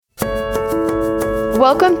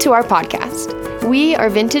Welcome to our podcast. We are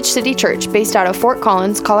Vintage City Church based out of Fort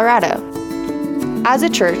Collins, Colorado. As a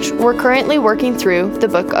church, we're currently working through the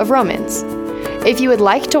book of Romans. If you would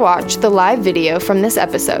like to watch the live video from this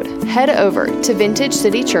episode, head over to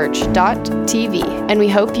vintagecitychurch.tv, and we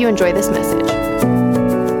hope you enjoy this message.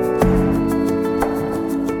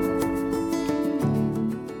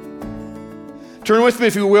 Turn with me,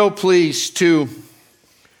 if you will, please, to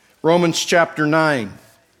Romans chapter 9.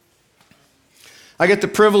 I get the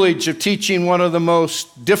privilege of teaching one of the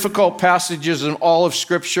most difficult passages in all of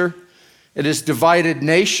Scripture. It has divided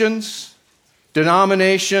nations,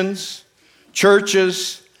 denominations,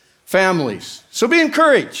 churches, families. So be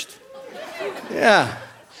encouraged. Yeah.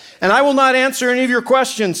 And I will not answer any of your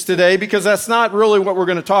questions today because that's not really what we're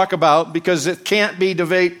going to talk about, because it can't be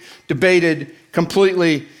debated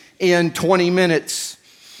completely in 20 minutes.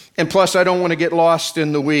 And plus, I don't want to get lost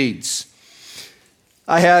in the weeds.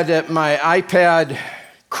 I had my iPad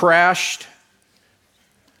crashed.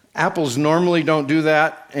 Apples normally don't do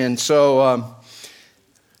that, and so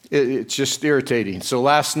it's just irritating. So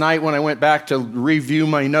last night when I went back to review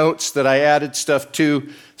my notes that I added stuff to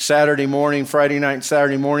Saturday morning, Friday night and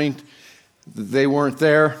Saturday morning, they weren't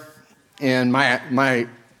there, and my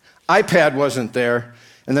iPad wasn't there.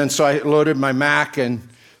 And then so I loaded my Mac, and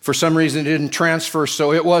for some reason it didn't transfer,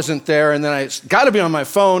 so it wasn't there. And then it's got to be on my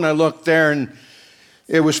phone. I looked there, and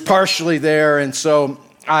it was partially there, and so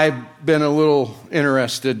I've been a little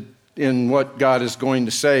interested in what God is going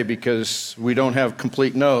to say because we don't have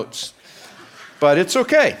complete notes. But it's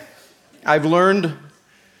okay. I've learned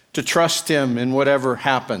to trust Him in whatever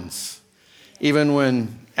happens, even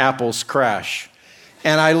when apples crash.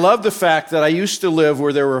 And I love the fact that I used to live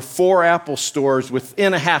where there were 4 Apple stores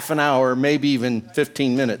within a half an hour, maybe even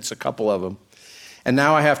 15 minutes, a couple of them. And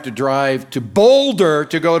now I have to drive to Boulder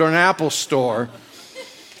to go to an Apple store.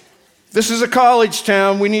 This is a college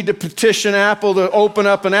town. We need to petition Apple to open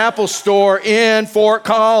up an Apple store in Fort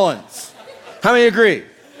Collins. How many agree?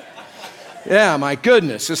 Yeah, my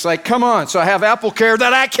goodness. It's like, come on. So I have Apple Care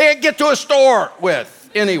that I can't get to a store with.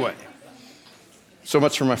 Anyway, so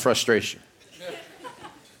much for my frustration.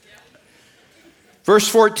 Verse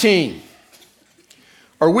 14.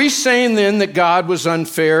 Are we saying then that God was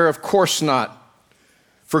unfair? Of course not.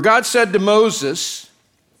 For God said to Moses,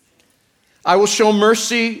 I will show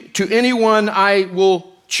mercy to anyone I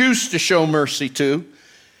will choose to show mercy to,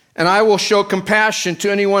 and I will show compassion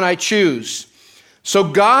to anyone I choose.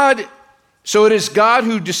 So it is God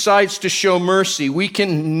who decides to show mercy. We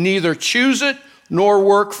can neither choose it nor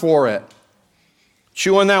work for it.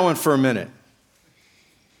 Chew on that one for a minute.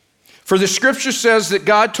 For the scripture says that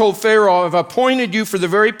God told Pharaoh, I've appointed you for the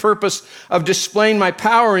very purpose of displaying my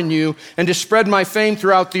power in you and to spread my fame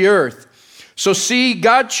throughout the earth. So see,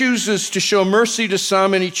 God chooses to show mercy to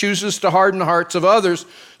some, and He chooses to harden the hearts of others,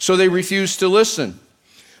 so they refuse to listen.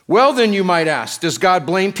 Well, then you might ask, does God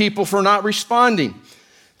blame people for not responding?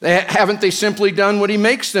 Haven't they simply done what He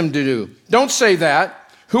makes them to do? Don't say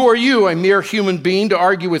that. Who are you, a mere human being, to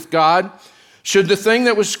argue with God? Should the thing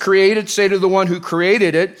that was created say to the one who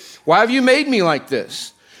created it, why have you made me like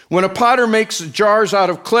this? When a potter makes jars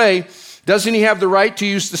out of clay, doesn't he have the right to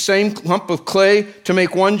use the same lump of clay to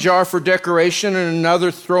make one jar for decoration and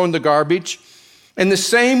another throw in the garbage? In the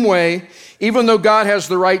same way, even though God has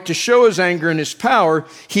the right to show His anger and His power,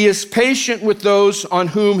 He is patient with those on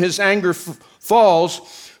whom His anger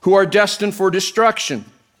falls, who are destined for destruction.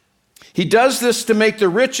 He does this to make the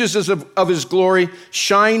riches of His glory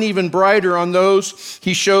shine even brighter on those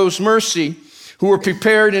He shows mercy, who are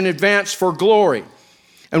prepared in advance for glory.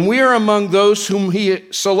 And we are among those whom He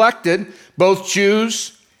selected, both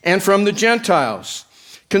Jews and from the Gentiles.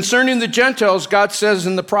 Concerning the Gentiles, God says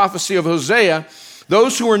in the prophecy of Hosea,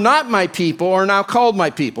 those who are not my people are now called my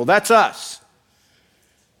people. That's us.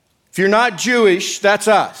 If you're not Jewish, that's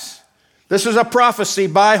us. This is a prophecy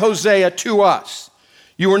by Hosea to us.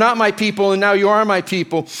 You were not my people, and now you are my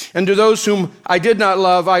people. And to those whom I did not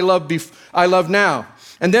love, I love now.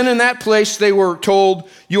 And then in that place they were told,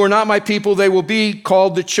 you are not my people, they will be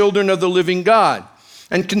called the children of the living God.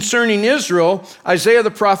 And concerning Israel, Isaiah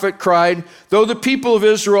the prophet cried, though the people of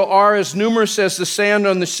Israel are as numerous as the sand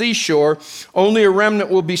on the seashore, only a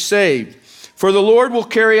remnant will be saved. For the Lord will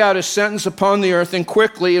carry out His sentence upon the earth, and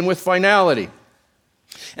quickly and with finality.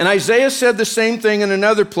 And Isaiah said the same thing in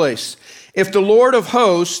another place. If the Lord of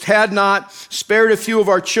hosts had not spared a few of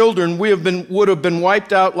our children, we would have been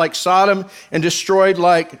wiped out like Sodom and destroyed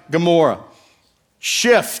like Gomorrah.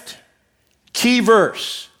 Shift. Key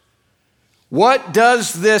verse. What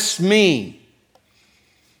does this mean?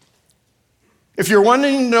 If you're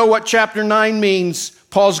wanting to know what chapter 9 means,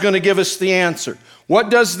 Paul's going to give us the answer. What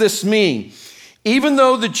does this mean? Even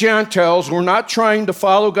though the Gentiles were not trying to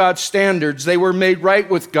follow God's standards, they were made right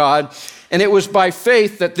with God, and it was by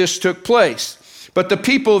faith that this took place. But the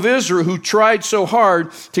people of Israel who tried so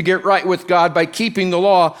hard to get right with God by keeping the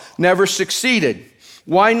law never succeeded.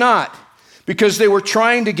 Why not? Because they were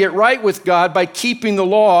trying to get right with God by keeping the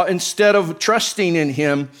law instead of trusting in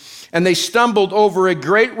Him, and they stumbled over a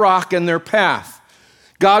great rock in their path.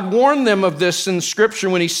 God warned them of this in Scripture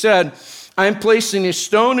when He said, I am placing a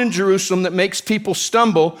stone in Jerusalem that makes people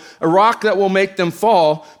stumble, a rock that will make them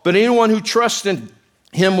fall, but anyone who trusts in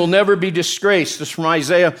Him will never be disgraced. This is from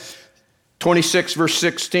Isaiah 26, verse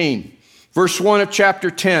 16. Verse 1 of chapter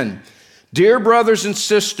 10. Dear brothers and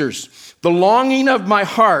sisters, the longing of my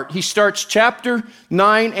heart, he starts chapter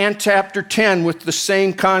 9 and chapter 10 with the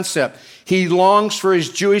same concept. He longs for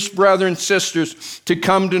his Jewish brothers and sisters to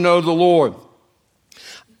come to know the Lord.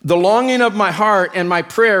 The longing of my heart and my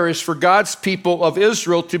prayer is for God's people of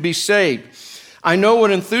Israel to be saved. I know what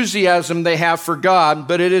enthusiasm they have for God,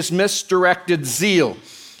 but it is misdirected zeal.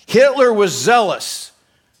 Hitler was zealous.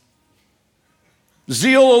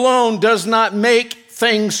 Zeal alone does not make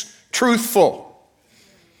things truthful.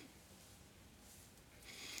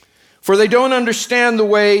 For they don't understand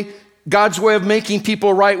God's way of making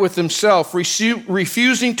people right with Himself.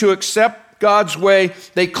 Refusing to accept God's way,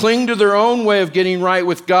 they cling to their own way of getting right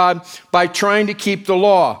with God by trying to keep the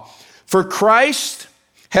law. For Christ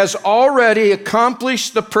has already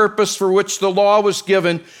accomplished the purpose for which the law was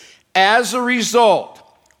given. As a result,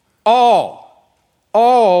 all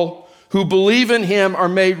who believe in Him are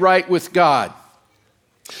made right with God.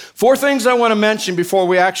 4 things I want to mention before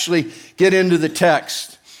we actually get into the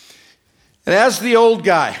text. And as the old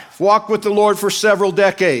guy, walked with the Lord for several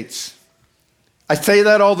decades, I say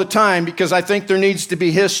that all the time because I think there needs to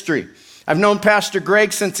be history. I've known Pastor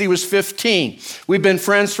Greg since he was 15. We've been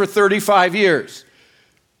friends for 35 years.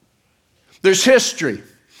 There's history.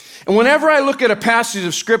 And whenever I look at a passage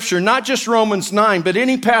of Scripture, not just Romans 9, but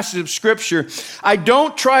any passage of Scripture, I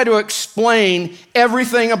don't try to explain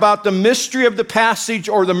everything about the mystery of the passage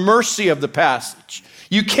or the mercy of the passage.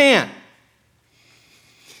 You can't.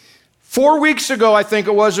 4 weeks ago, I think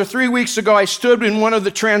it was, or 3 weeks ago, I stood in one of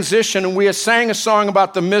the transition and we had sang a song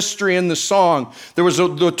about the mystery in the song. There was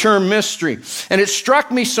the term mystery. And it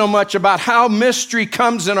struck me so much about how mystery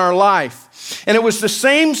comes in our life. And it was the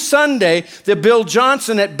same Sunday that Bill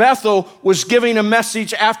Johnson at Bethel was giving a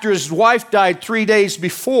message after his wife died 3 days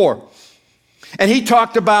before. And he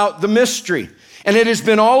talked about the mystery. And it has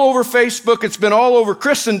been all over Facebook. It's been all over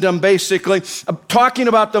Christendom, basically, talking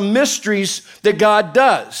about the mysteries that God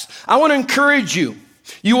does. I want to encourage you.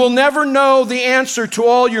 You will never know the answer to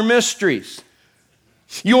all your mysteries.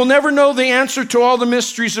 You will never know the answer to all the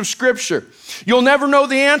mysteries of Scripture. You'll never know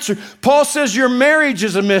the answer. Paul says your marriage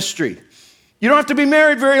is a mystery. You don't have to be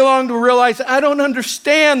married very long to realize, I don't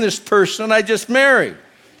understand this person I just married.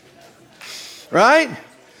 Right?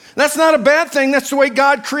 That's not a bad thing. That's the way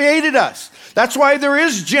God created us. That's why there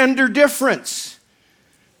is gender difference.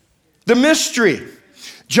 The mystery.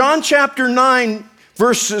 John chapter 9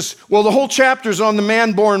 the whole chapter is on the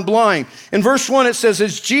man born blind. In verse 1 it says,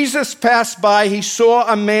 as Jesus passed by, he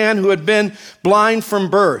saw a man who had been blind from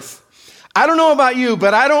birth. I don't know about you,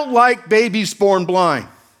 but I don't like babies born blind.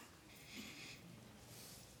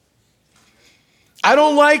 I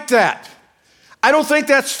don't like that. I don't think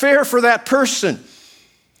that's fair for that person.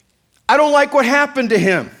 I don't like what happened to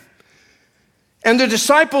him. And the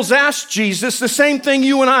disciples asked Jesus the same thing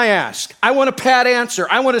you and I ask. I want a pat answer.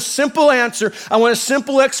 I want a simple answer. I want a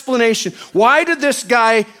simple explanation. Why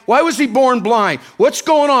was he born blind? What's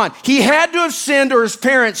going on? He had to have sinned or his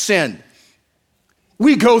parents sinned.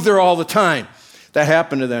 We go there all the time. That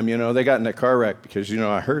happened to them, they got in a car wreck because,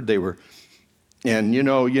 I heard they were, and you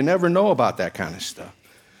never know about that kind of stuff.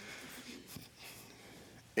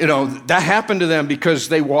 That happened to them because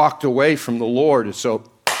they walked away from the Lord, and so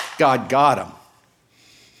God got them.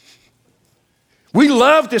 We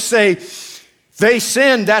love to say they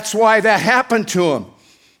sinned, that's why that happened to them.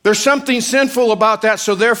 There's something sinful about that,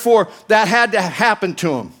 so therefore that had to happen to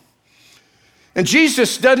them. And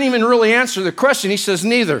Jesus doesn't even really answer the question. He says,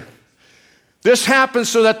 neither. This happened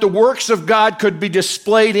so that the works of God could be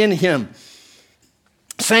displayed in him.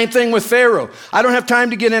 Same thing with Pharaoh. I don't have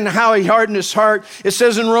time to get into how he hardened his heart. It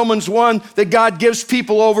says in Romans 1 that God gives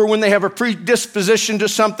people over when they have a predisposition to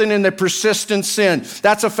something and they persist in sin.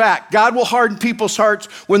 That's a fact. God will harden people's hearts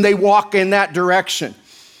when they walk in that direction.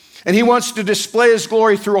 And he wants to display his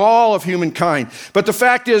glory through all of humankind. But the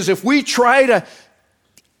fact is, if we try to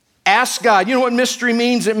ask God, you know what mystery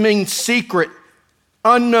means? It means secret,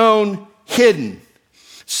 unknown, hidden.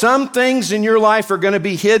 Some things in your life are going to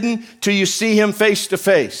be hidden till you see him face to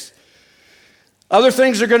face. Other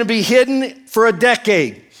things are going to be hidden for a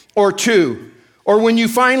decade or two. Or when you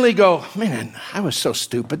finally go, man, I was so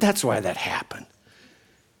stupid. That's why that happened.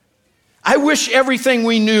 I wish everything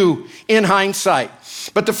we knew in hindsight.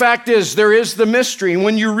 But the fact is, there is the mystery. And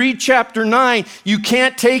when you read chapter 9, you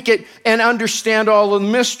can't take it and understand all of the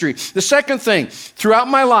mystery. The second thing, throughout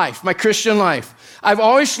my life, my Christian life, I've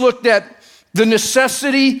always looked at the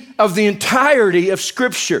necessity of the entirety of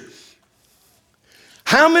Scripture.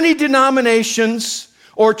 How many denominations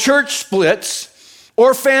or church splits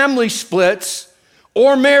or family splits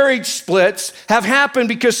or marriage splits have happened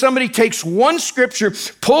because somebody takes one scripture,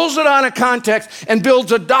 pulls it out of context, and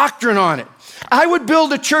builds a doctrine on it? I would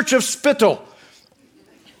build a church of spittle.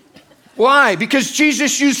 Why? Because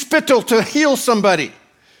Jesus used spittle to heal somebody.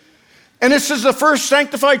 And this is the first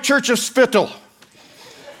sanctified church of spittle.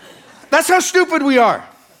 That's how stupid we are.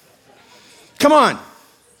 Come on.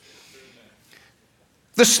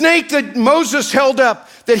 The snake that Moses held up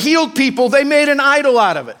that healed people, they made an idol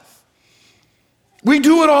out of it. We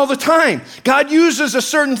do it all the time. God uses a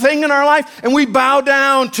certain thing in our life and we bow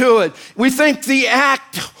down to it. We think the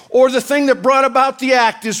act or the thing that brought about the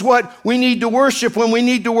act is what we need to worship when we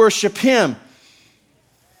need to worship Him.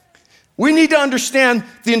 We need to understand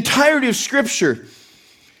the entirety of Scripture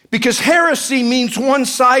because heresy means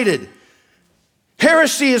one-sided.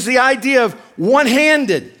 Heresy is the idea of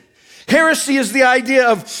one-handed. Heresy is the idea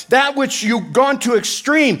of that which you've gone to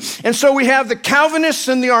extreme. And so we have the Calvinists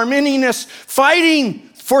and the Arminianists fighting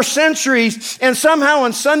for centuries, and somehow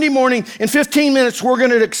on Sunday morning, in 15 minutes, we're going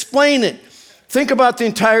to explain it. Think about the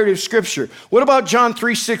entirety of Scripture. What about John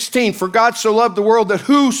 3:16? For God so loved the world that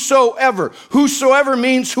whosoever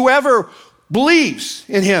means whoever believes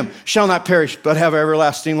in Him shall not perish but have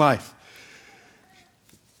everlasting life.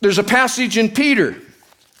 There's a passage in Peter.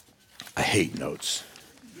 I hate notes.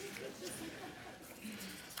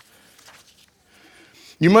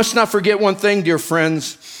 You must not forget one thing, dear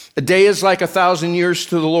friends. A day is like 1,000 years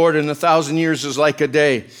to the Lord, and 1,000 years is like a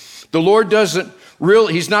day. The Lord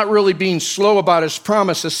He's not really being slow about His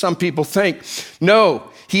promise, as some people think. No,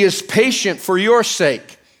 He is patient for your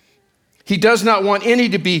sake. He does not want any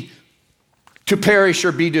to perish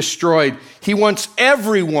or be destroyed. He wants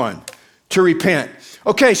everyone to repent.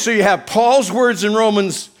 Okay, so you have Paul's words in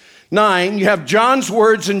Romans 9, you have John's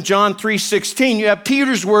words in John 3:16, you have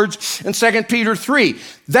Peter's words in 2 Peter 3.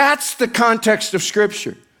 That's the context of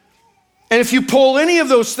Scripture. And if you pull any of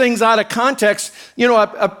those things out of context,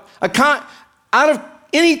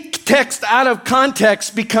 any text out of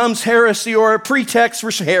context becomes heresy or a pretext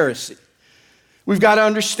for heresy. We've got to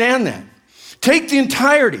understand that. Take the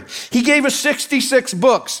entirety. He gave us 66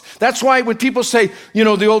 books. That's why when people say,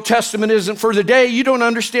 the Old Testament isn't for the day, you don't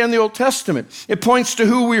understand the Old Testament. It points to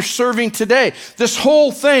who we're serving today. This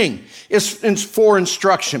whole thing is for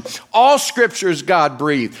instruction. All Scripture is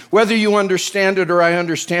God-breathed, whether you understand it or I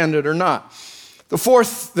understand it or not. The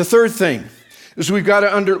third thing is we've got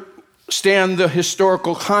to understand the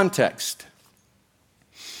historical context.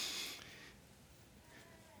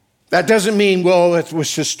 That doesn't mean, it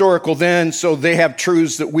was historical then, so they have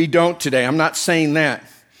truths that we don't today. I'm not saying that.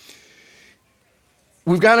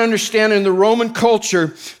 We've got to understand in the Roman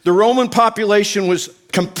culture, the Roman population was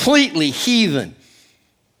completely heathen.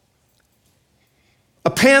 A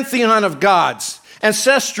pantheon of gods,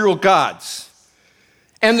 ancestral gods.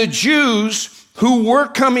 And the Jews who were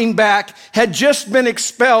coming back had just been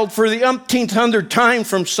expelled for the umpteenth hundred time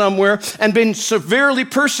from somewhere and been severely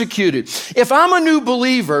persecuted. If I'm a new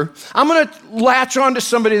believer, I'm going to latch on to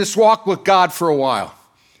somebody that's walked with God for a while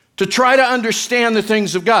to try to understand the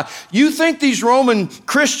things of God. You think these Roman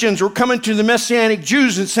Christians were coming to the Messianic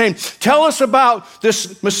Jews and saying, tell us about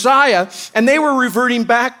this Messiah, and they were reverting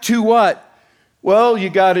back to what? Well, you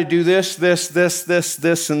got to do this,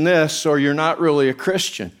 and this, or you're not really a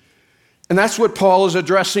Christian. And that's what Paul is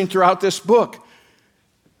addressing throughout this book.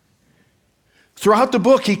 Throughout the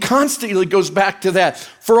book, he constantly goes back to that.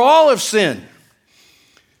 For all have sinned.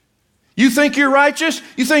 You think you're righteous?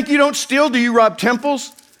 You think you don't steal? Do you rob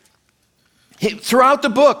temples? Throughout the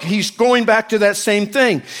book, he's going back to that same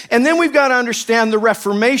thing. And then we've got to understand the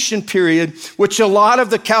Reformation period, which a lot of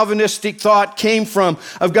the Calvinistic thought came from,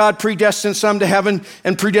 of God predestined some to heaven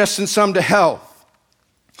and predestined some to hell.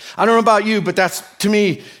 I don't know about you, but that's, to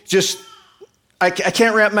me, just... I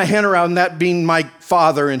can't wrap my head around that being my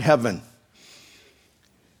Father in heaven.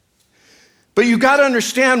 But you got to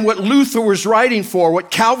understand what Luther was writing for, what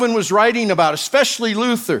Calvin was writing about, especially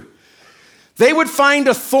Luther. They would find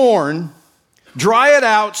a thorn, dry it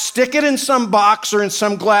out, stick it in some box or in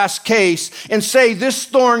some glass case, and say this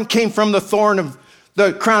thorn came from the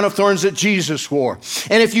crown of thorns that Jesus wore.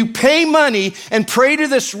 And if you pay money and pray to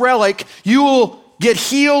this relic, you will get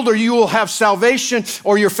healed, or you will have salvation,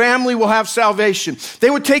 or your family will have salvation. They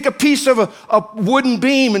would take a piece of a wooden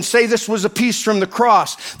beam and say this was a piece from the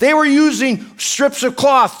cross. They were using strips of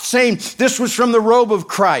cloth saying this was from the robe of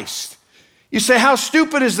Christ. You say, how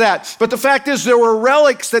stupid is that? But the fact is there were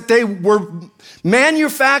relics that they were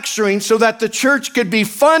manufacturing so that the church could be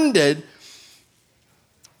funded.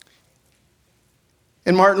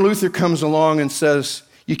 And Martin Luther comes along and says,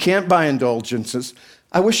 you can't buy indulgences.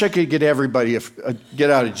 I wish I could get everybody a get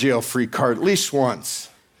out of jail free card at least once.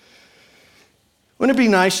 Wouldn't it be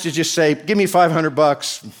nice to just say, give me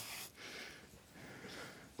 $500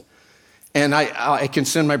 and I can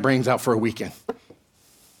send my brains out for a weekend?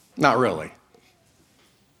 Not really.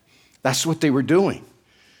 That's what they were doing.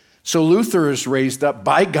 So Luther is raised up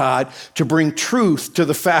by God to bring truth to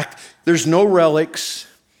the fact there's no relics,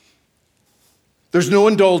 there's no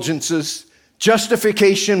indulgences,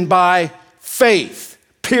 justification by faith,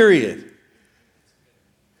 period.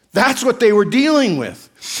 That's what they were dealing with.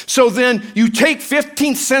 So then you take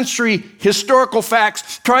 15th century historical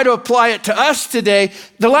facts, try to apply it to us today.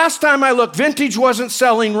 The last time I looked, Vintage wasn't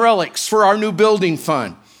selling relics for our new building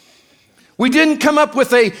fund. We didn't come up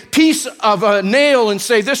with a piece of a nail and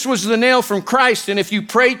say this was the nail from Christ, and if you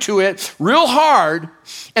pray to it real hard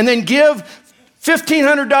and then give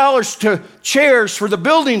 $1,500 to chairs for the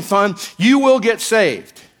building fund, you will get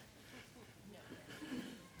saved.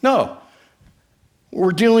 No.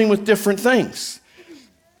 We're dealing with different things.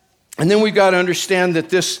 And then we've got to understand that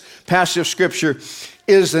this passage of Scripture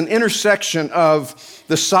is an intersection of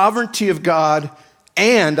the sovereignty of God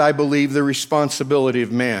and, I believe, the responsibility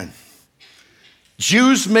of man.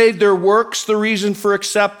 Jews made their works the reason for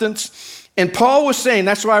acceptance. And Paul was saying,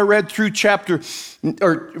 that's why I read through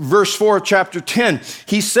verse 4 of chapter 10.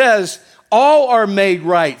 He says, all are made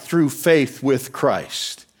right through faith with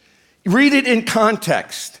Christ. Read it in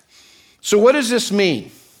context. So what does this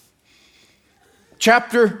mean?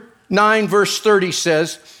 Chapter 9, verse 30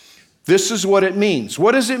 says, this is what it means.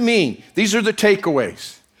 What does it mean? These are the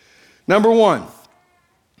takeaways. Number one,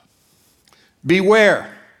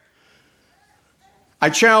 beware. I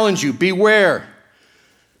challenge you, beware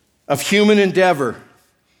of human endeavor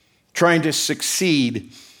trying to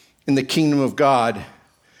succeed in the kingdom of God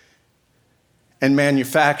and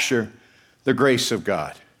manufacture the grace of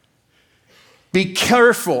God. Be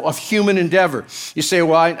careful of human endeavor. You say,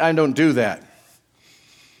 well, I don't do that.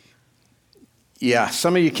 Yeah,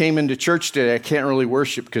 some of you came into church today. I can't really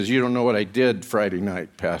worship because you don't know what I did Friday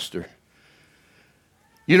night, Pastor.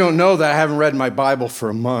 You don't know that I haven't read my Bible for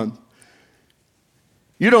a month.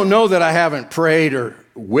 You don't know that I haven't prayed or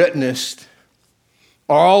witnessed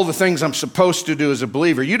or all the things I'm supposed to do as a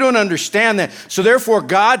believer. You don't understand that. So therefore,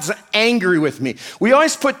 God's angry with me. We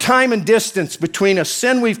always put time and distance between a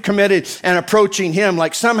sin we've committed and approaching Him,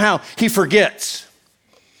 like somehow He forgets.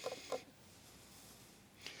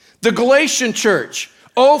 The Galatian church,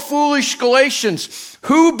 oh foolish Galatians,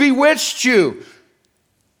 who bewitched you?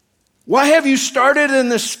 Why have you started in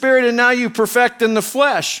the spirit and now you perfect in the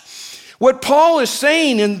flesh? What Paul is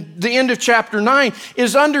saying in the end of chapter 9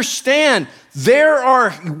 is understand there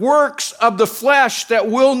are works of the flesh that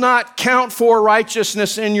will not count for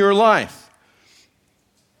righteousness in your life.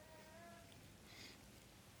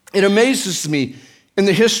 It amazes me in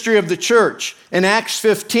the history of the church. In Acts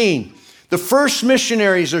 15, the first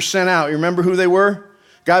missionaries are sent out. You remember who they were?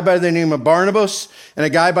 A guy by the name of Barnabas and a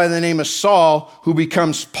guy by the name of Saul who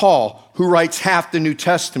becomes Paul, who writes half the New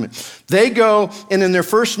Testament. They go and in their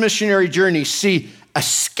first missionary journey see a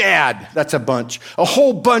scad, that's a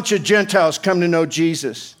whole bunch of Gentiles come to know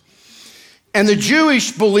Jesus. And the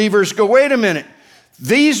Jewish believers go, wait a minute,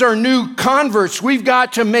 these are new converts. We've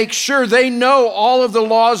got to make sure they know all of the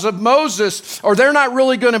laws of Moses or they're not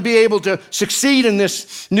really going to be able to succeed in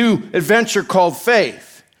this new adventure called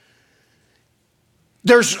faith.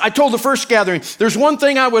 I told the first gathering, there's one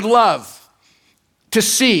thing I would love to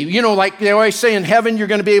see. You know, like they always say in heaven, you're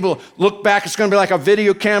going to be able to look back. It's going to be like a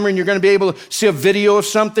video camera and you're going to be able to see a video of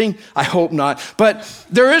something. I hope not. But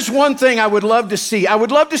there is one thing I would love to see. I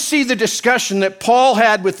would love to see the discussion that Paul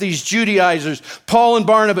had with these Judaizers, Paul and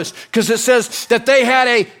Barnabas, because it says that they had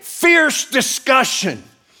a fierce discussion.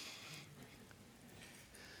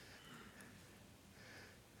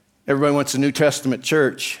 Everybody wants a New Testament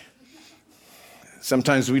church.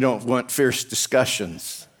 Sometimes we don't want fierce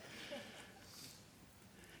discussions.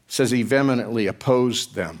 It says he vehemently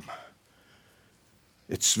opposed them.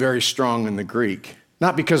 It's very strong in the Greek.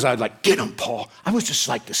 Not because I'd like, get them, Paul. I would just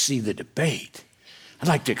like to see the debate. I'd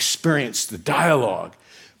like to experience the dialogue,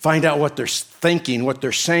 find out what they're thinking, what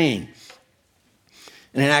they're saying.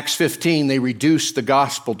 And in Acts 15, they reduced the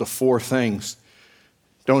gospel to 4 things.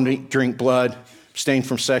 Don't eat, drink blood. abstain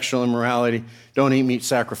from sexual immorality, don't eat meat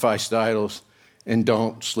sacrificed to idols, and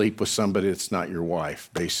don't sleep with somebody that's not your wife,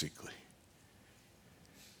 basically.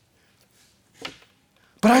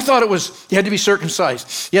 But I thought it was, you had to be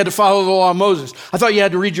circumcised. You had to follow the law of Moses. I thought you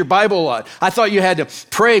had to read your Bible a lot. I thought you had to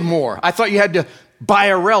pray more. I thought you had to buy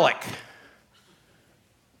a relic.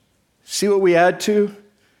 See what we add to?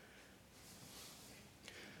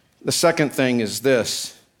 The second thing is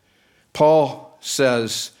this. Paul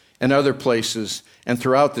says in other places, and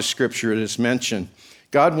throughout the scripture it is mentioned,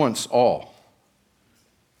 God wants all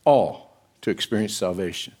to experience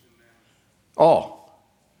salvation. All.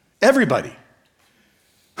 Everybody.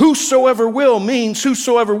 Whosoever will means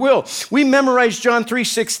whosoever will. We memorized John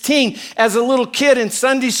 3:16 as a little kid in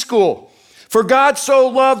Sunday school. For God so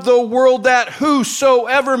loved the world that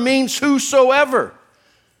whosoever means whosoever.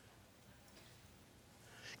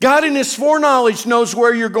 God in his foreknowledge knows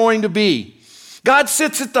where you're going to be. God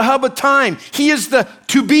sits at the hub of time. He is the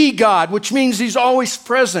to-be God, which means he's always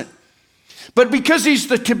present. But because he's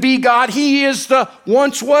the to-be God, he is the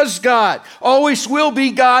once was God, always will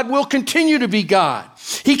be God, will continue to be God.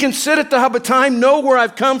 He can sit at the hub of time, know where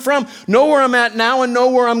I've come from, know where I'm at now, and know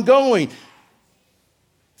where I'm going.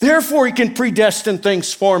 Therefore, he can predestine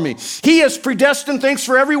things for me. He has predestined things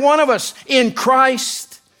for every one of us in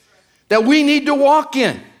Christ that we need to walk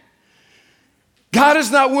in. God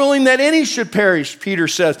is not willing that any should perish, Peter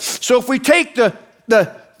says. So if we take the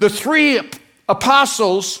three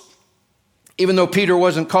apostles, even though Peter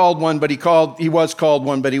wasn't called one, but he was called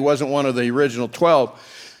one, but he wasn't one of the original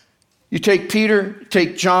 12. You take Peter, you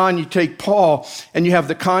take John, you take Paul, and you have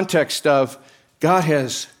the context of God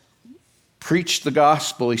has preached the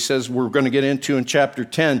gospel, he says we're going to get into in chapter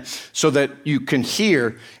 10, so that you can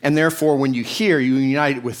hear, and therefore when you hear, you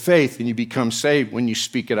unite it with faith, and you become saved when you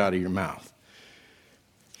speak it out of your mouth.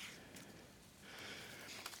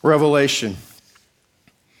 Revelation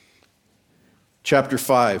chapter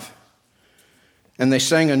 5. And they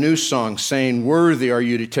sang a new song, saying, worthy are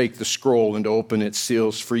you to take the scroll and to open its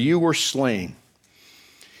seals, for you were slain.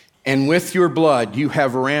 And with your blood you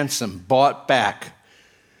have ransomed, bought back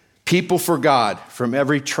people for God from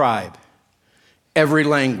every tribe, every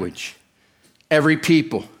language, every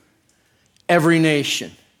people, every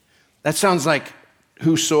nation. That sounds like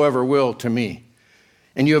whosoever will to me.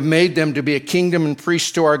 And you have made them to be a kingdom and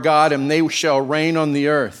priests to our God, and they shall reign on the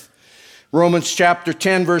earth. Romans chapter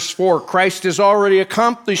 10, verse 4, Christ has already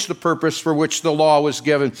accomplished the purpose for which the law was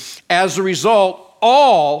given. As a result,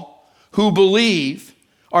 all who believe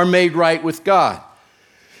are made right with God.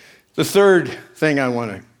 The third thing I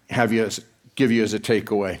want to give you as a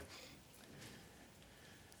takeaway.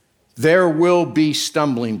 There will be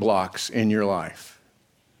stumbling blocks in your life,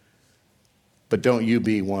 but don't you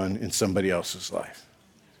be one in somebody else's life.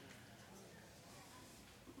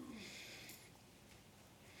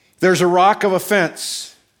 There's a rock of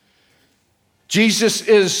offense. Jesus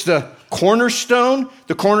is the cornerstone.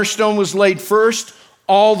 The cornerstone was laid first.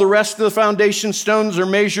 All the rest of the foundation stones are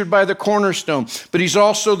measured by the cornerstone. But he's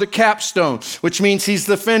also the capstone, which means he's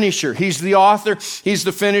the finisher. He's the author. He's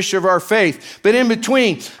the finisher of our faith. But in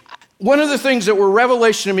between, one of the things that were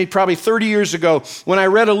revelation to me probably 30 years ago when I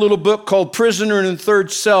read a little book called Prisoner in the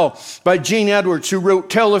Third Cell by Gene Edwards, who wrote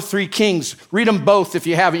Tale of Three Kings. Read them both if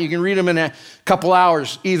you haven't. You can read them in a couple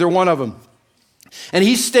hours, either one of them. And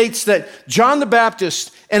he states that John the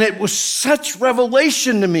Baptist, and it was such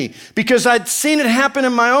revelation to me because I'd seen it happen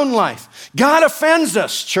in my own life. God offends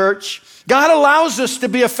us, church. God allows us to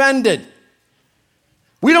be offended.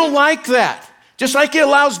 We don't like that. Just like he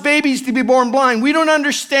allows babies to be born blind. We don't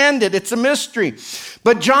understand it. It's a mystery.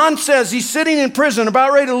 But John says he's sitting in prison,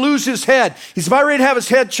 about ready to lose his head. He's about ready to have his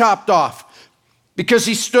head chopped off because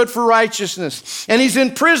he stood for righteousness. And he's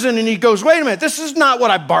in prison and he goes, wait a minute, this is not what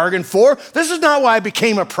I bargained for. This is not why I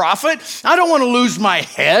became a prophet. I don't want to lose my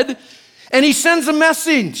head. And he sends a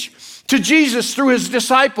message to Jesus through his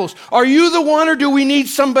disciples. Are you the one, or do we need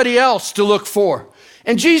somebody else to look for?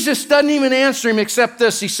 And Jesus doesn't even answer him except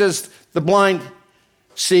this. He says, the blind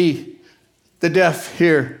see, the deaf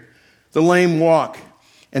hear, the lame walk.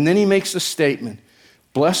 And then he makes a statement.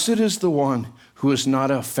 Blessed is the one who is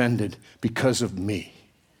not offended because of me.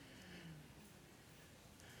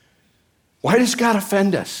 Why does God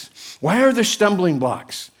offend us? Why are there stumbling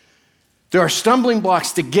blocks? There are stumbling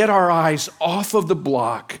blocks to get our eyes off of the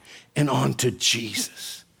block and onto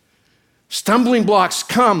Jesus. Stumbling blocks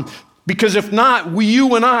come because if not,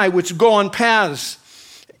 you and I, which go on paths,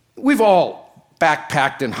 we've all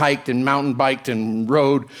backpacked and hiked and mountain biked and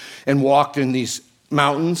rode and walked in these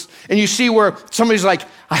mountains, and you see where somebody's like,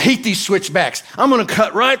 I hate these switchbacks. I'm going to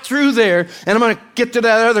cut right through there, and I'm going to get to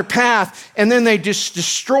that other path. And then they just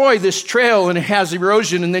destroy this trail, and it has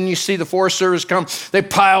erosion. And then you see the Forest Service come. They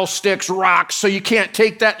pile sticks, rocks, so you can't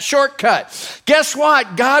take that shortcut. Guess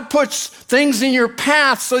what? God puts things in your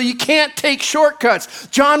path so you can't take shortcuts.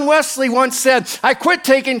 John Wesley once said, I quit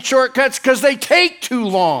taking shortcuts because they take too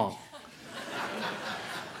long.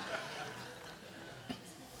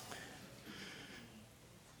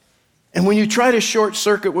 And when you try to short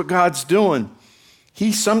circuit what God's doing,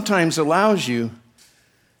 he sometimes allows you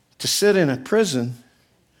to sit in a prison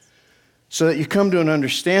so that you come to an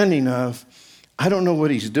understanding of, I don't know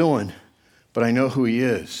what he's doing, but I know who he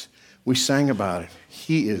is. We sang about it.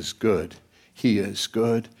 He is good. He is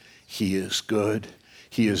good. He is good.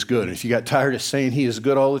 He is good. If you got tired of saying he is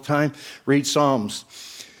good all the time, read Psalms.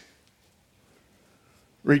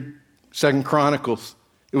 Read 2 Chronicles.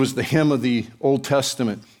 It was the hymn of the Old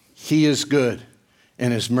Testament. He is good,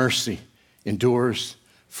 and his mercy endures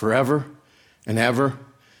forever and ever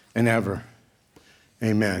and ever.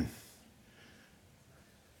 Amen.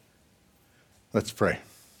 Let's pray.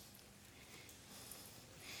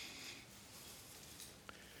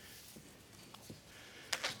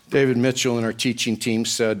 David Mitchell and our teaching team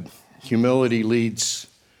said, humility leads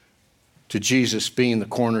to Jesus being the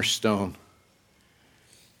cornerstone,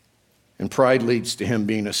 and pride leads to him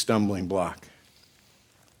being a stumbling block.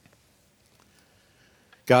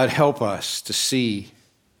 God, help us to see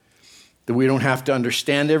that we don't have to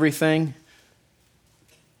understand everything.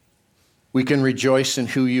 We can rejoice in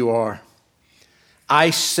who you are.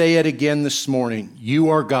 I say it again this morning.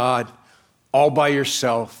 You are God all by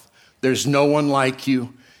yourself. There's no one like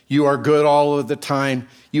you. You are good all of the time.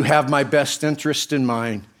 You have my best interest in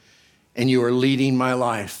mind, and you are leading my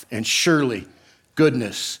life. And surely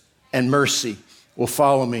goodness and mercy will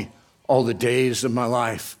follow me all the days of my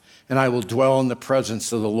life, and I will dwell in the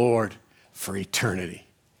presence of the Lord for eternity.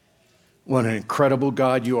 What an incredible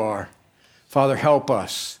God you are. Father, help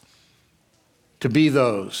us to be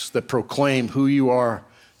those that proclaim who you are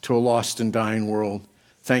to a lost and dying world.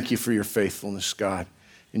 Thank you for your faithfulness, God.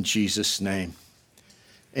 In Jesus' name,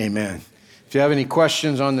 amen. If you have any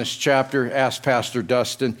questions on this chapter, ask Pastor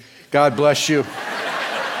Dustin. God bless you.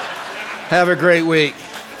 Have a great week.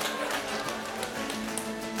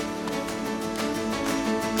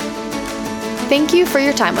 Thank you for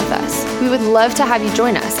your time with us. We would love to have you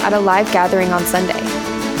join us at a live gathering on Sunday.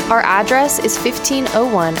 Our address is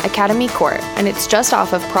 1501 Academy Court, and it's just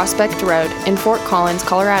off of Prospect Road in Fort Collins,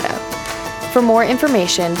 Colorado. For more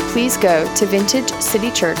information, please go to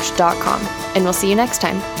vintagecitychurch.com, and we'll see you next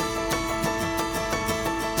time.